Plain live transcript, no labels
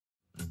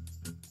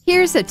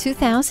Here's a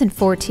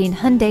 2014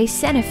 Hyundai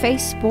Santa Fe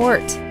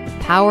Sport.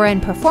 Power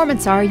and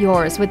performance are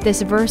yours with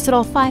this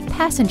versatile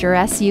 5-passenger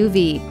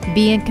SUV.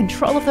 Be in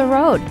control of the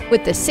road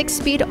with the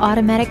 6-speed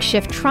automatic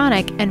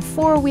Shifttronic and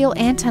 4-wheel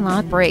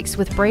anti-lock brakes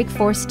with brake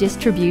force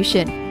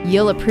distribution.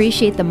 You'll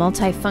appreciate the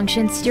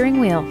multi-function steering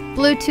wheel,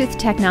 Bluetooth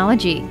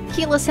technology,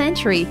 keyless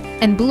entry,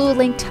 and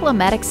BlueLink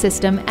telematics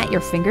system at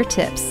your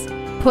fingertips.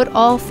 Put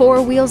all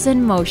 4 wheels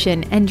in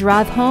motion and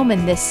drive home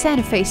in this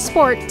Santa Fe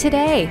Sport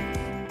today.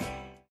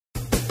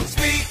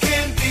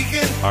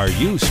 Are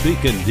you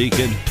speaking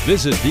Deacon?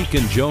 Visit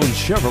Deacon Jones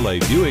Chevrolet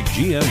Buick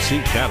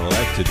GMC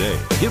Cadillac today.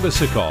 Give us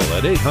a call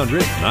at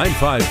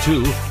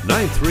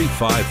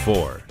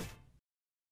 800-952-9354.